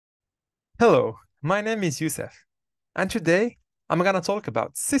Hello, my name is Youssef, and today I'm going to talk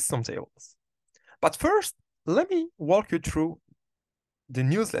about system tables. But first, let me walk you through the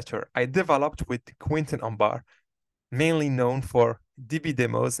newsletter I developed with Quentin Ambar, mainly known for DB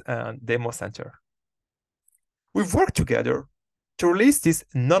Demos and Demo Center. We've worked together to release this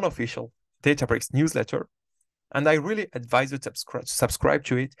non-official Databricks newsletter, and I really advise you to subscribe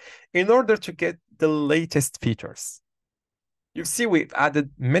to it in order to get the latest features. You see, we've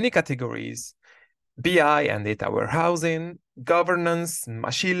added many categories: BI and data warehousing, governance,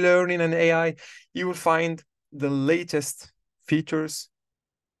 machine learning, and AI. You will find the latest features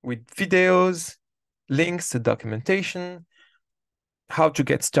with videos, links to documentation, how to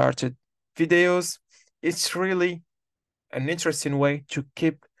get started videos. It's really an interesting way to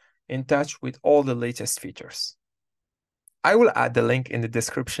keep in touch with all the latest features. I will add the link in the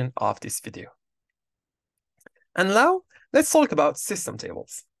description of this video. And now let's talk about system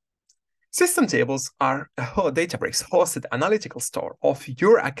tables. System tables are a Databricks hosted analytical store of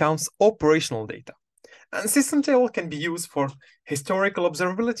your account's operational data. And system table can be used for historical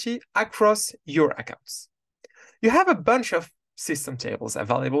observability across your accounts. You have a bunch of system tables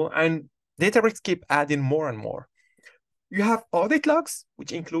available, and Databricks keep adding more and more. You have audit logs,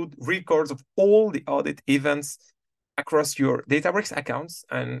 which include records of all the audit events across your Databricks accounts.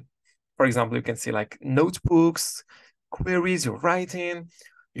 And for example, you can see like notebooks, queries you're writing.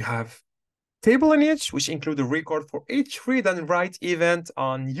 You have table lineage, which include a record for each read and write event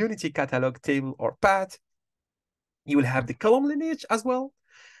on Unity catalog table or path. You will have the column lineage as well.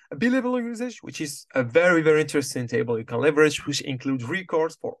 A billable usage, which is a very, very interesting table you can leverage, which includes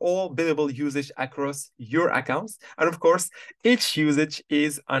records for all billable usage across your accounts. And of course, each usage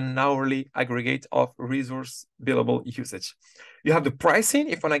is an hourly aggregate of resource billable usage. You have the pricing,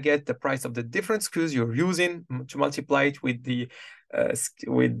 if you want to get the price of the different SKUs you're using to multiply it with the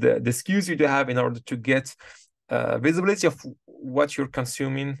SKUs you do have in order to get visibility of what you're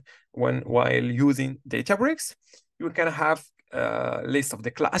consuming while using Databricks. You can have a list of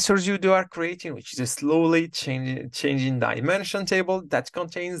the clusters you are creating, which is a slowly changing dimension table that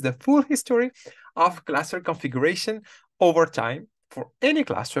contains the full history of cluster configuration over time for any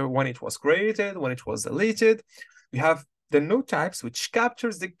cluster, when it was created, when it was deleted. We have the node types, which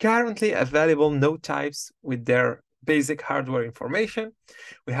captures the currently available node types with their basic hardware information.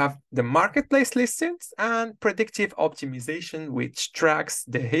 We have the marketplace listings and predictive optimization, which tracks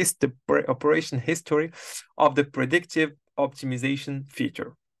the operation history of the predictive optimization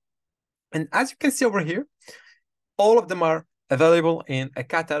feature. And as you can see over here, all of them are available in a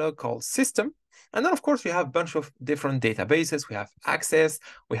catalog called System. And then, of course, we have a bunch of different databases. We have Access,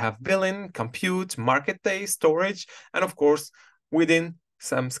 we have Billing, Compute, Marketplace, Storage, and of course, within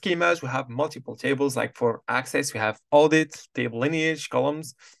some schemas, we have multiple tables. Like for Access, we have Audit, Table Lineage,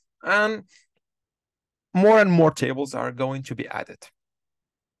 Columns, and more tables are going to be added.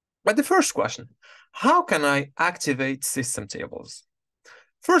 But the first question, how can I activate system tables?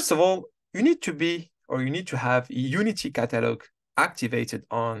 First of all, you need to have a Unity catalog activated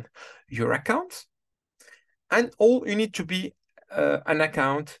on your account. And you need to be an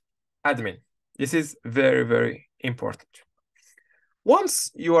account admin. This is very, very important.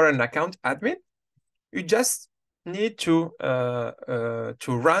 Once you are an account admin, you just need to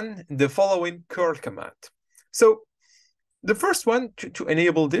run the following curl command. So the first one, to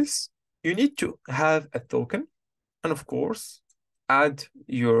enable this, you need to have a token, and of course, add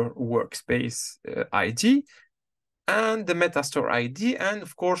your workspace ID and the Metastore ID, and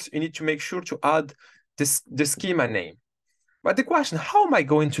of course, you need to make sure to add the schema name. But the question, how am I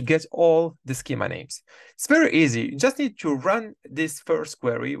going to get all the schema names? It's very easy. You just need to run this first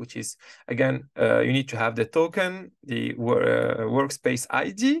query, which is, again, you need to have the token, the workspace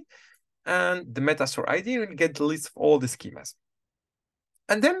ID, and the Metastore ID, and get the list of all the schemas.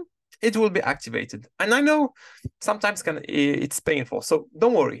 And then it will be activated. And I know sometimes it's painful, so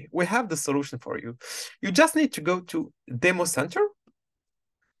don't worry. We have the solution for you. You just need to go to Demo Center.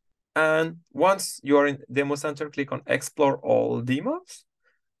 And once you are in Demo Center, click on Explore All Demos.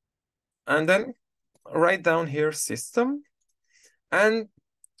 And then write down here System. And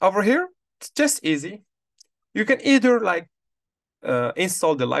over here, it's just easy. You can either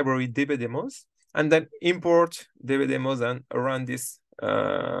install the library dbdemos and then import dbdemos and run this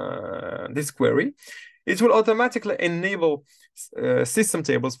query. It will automatically enable system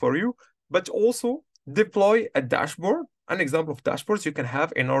tables for you, but also deploy a dashboard, an example of dashboards you can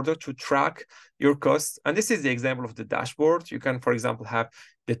have in order to track your costs. And this is the example of the dashboard. You can, for example, have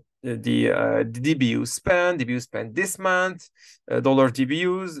the DBU spend this month, dollar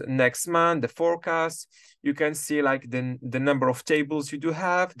DBUs next month, the forecast. You can see like the number of tables you do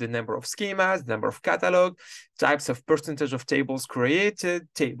have, the number of schemas, the number of catalog, types of percentage of tables created,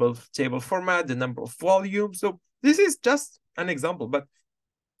 table format, the number of volumes. So this is just an example, but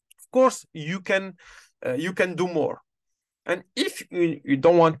of course you can do more. And if you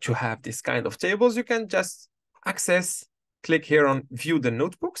don't want to have this kind of tables, you can just click here on view the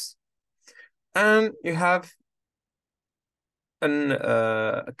notebooks, and you have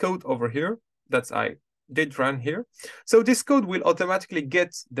a code over here that I did run here. So this code will automatically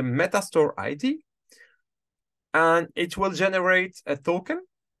get the metastore ID, and it will generate a token.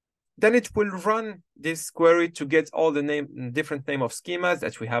 Then it will run this query to get all the different name of schemas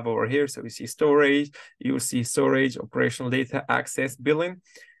that we have over here. So you see storage, you will see storage, operational data, access, billing,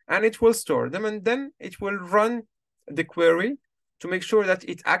 and it will store them. And then it will run the query to make sure that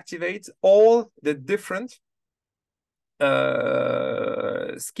it activates all the different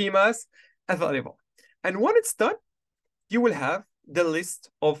schemas available. And when it's done, you will have the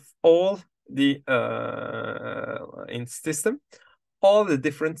list of all the in system, all the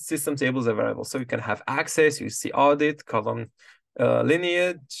different system tables available. So you can have access, you see audit, column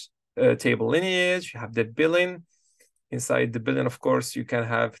lineage, table lineage, you have the billing. Inside the billing, of course, you can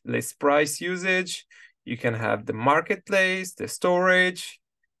have list price usage, you can have the marketplace, the storage,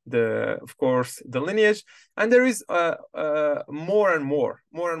 of course, the lineage, and there is more and more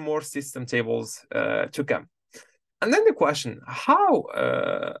system tables to come. And then the question, how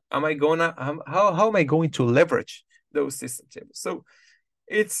am I going to leverage those system tables? So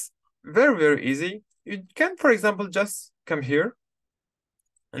it's very, very easy. You can, for example, just come here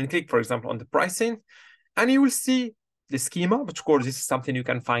and click, for example, on the pricing, and you will see the schema, which of course this is something you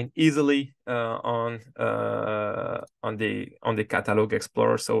can find easily on the catalog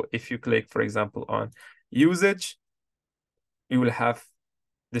explorer. So if you click, for example, on usage, you will have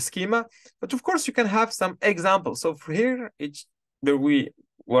the schema, but of course you can have some examples. So for here,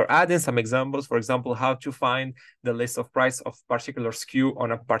 we're adding some examples, for example, how to find the list of price of particular SKU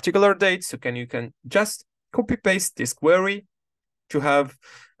on a particular date. So you can just copy paste this query to have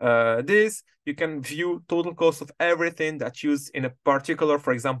this. You can view total cost of everything that's used in a particular,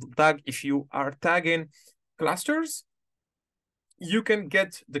 for example, tag. If you are tagging clusters, you can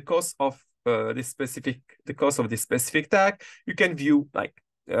get the cost of the cost of this specific tag. You can view like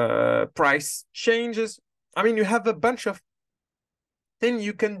price changes. I mean, you have a bunch of things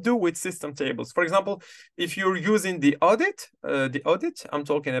you can do with system tables. For example, if you're using the audit, I'm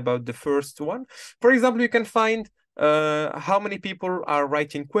talking about the first one. For example, you can find how many people are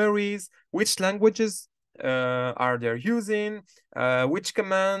writing queries, which languages are they using, which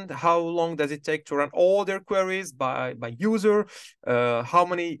command, how long does it take to run all their queries by user, how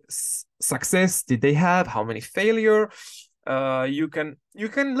many success did they have, how many failure. You can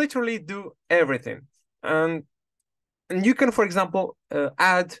literally do everything. And you can, for example,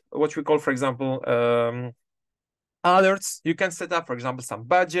 add what we call, for example, alerts. You can set up, for example, some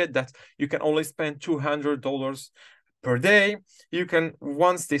budget that you can only spend $200 per day. You can,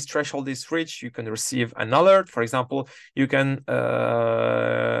 once this threshold is reached, you can receive an alert. For example, you can,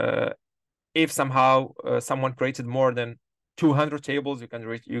 if somehow someone created more than 200 tables,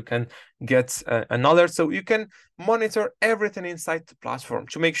 you can get an alert. So you can monitor everything inside the platform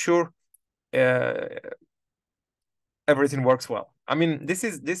to make sure everything works well. I mean, this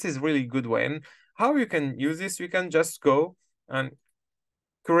is really good way. And how you can use this, you can just go and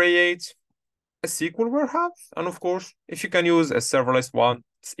create a SQL warehouse. And of course, if you can use a serverless one,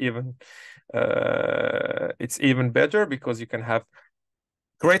 it's even better, because you can have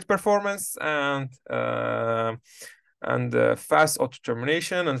great performance and fast auto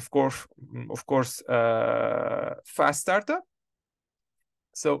termination, and of course fast startup.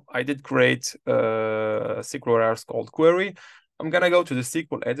 So I did create a SQL warehouse called query. I'm gonna go to the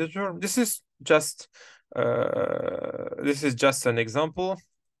SQL editor. This is just an example.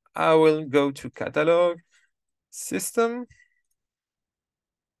 I will go to catalog, system.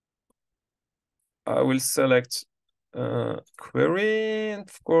 I will select query, and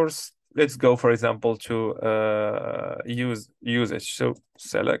of course, let's go, for example, to usage. So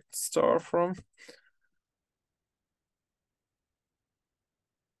select star from.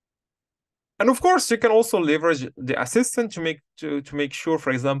 And of course, you can also leverage the assistant to make sure, for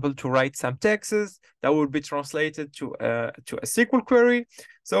example, to write some texts that will be translated to a SQL query.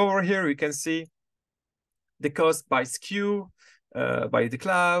 So over here, you can see the cost by SKU, by the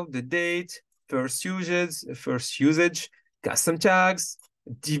cloud, the date, first usage, custom tags,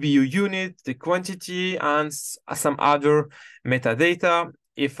 DBU unit, the quantity, and some other metadata.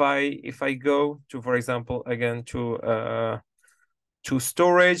 if I go to, for example, again to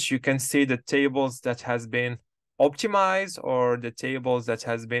storage, you can see the tables that has been optimized or the tables that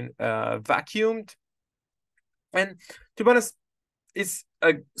has been vacuumed. And to be honest, it's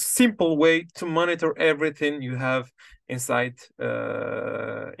a simple way to monitor everything you have inside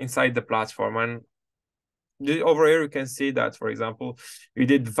the platform. And over here, you can see that, for example, you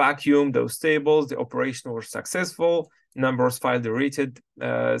did vacuum those tables, the operation was successful, numbers file deleted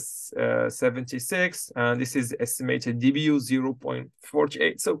 76, and this is estimated DBU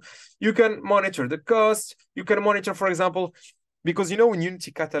 0.48. So you can monitor the cost. You can monitor, for example, because in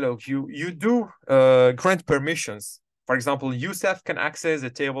Unity Catalog, you do grant permissions. For example, Youssef can access the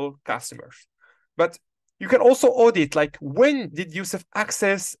table customers, but you can also audit, like, when did Youssef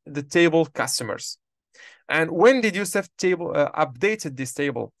access the table customers? And when did Youssef updated this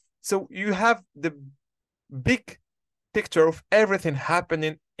table? So you have the big picture of everything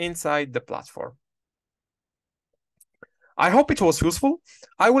happening inside the platform. I hope it was useful.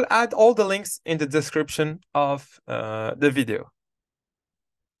 I will add all the links in the description of the video.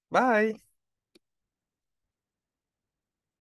 Bye.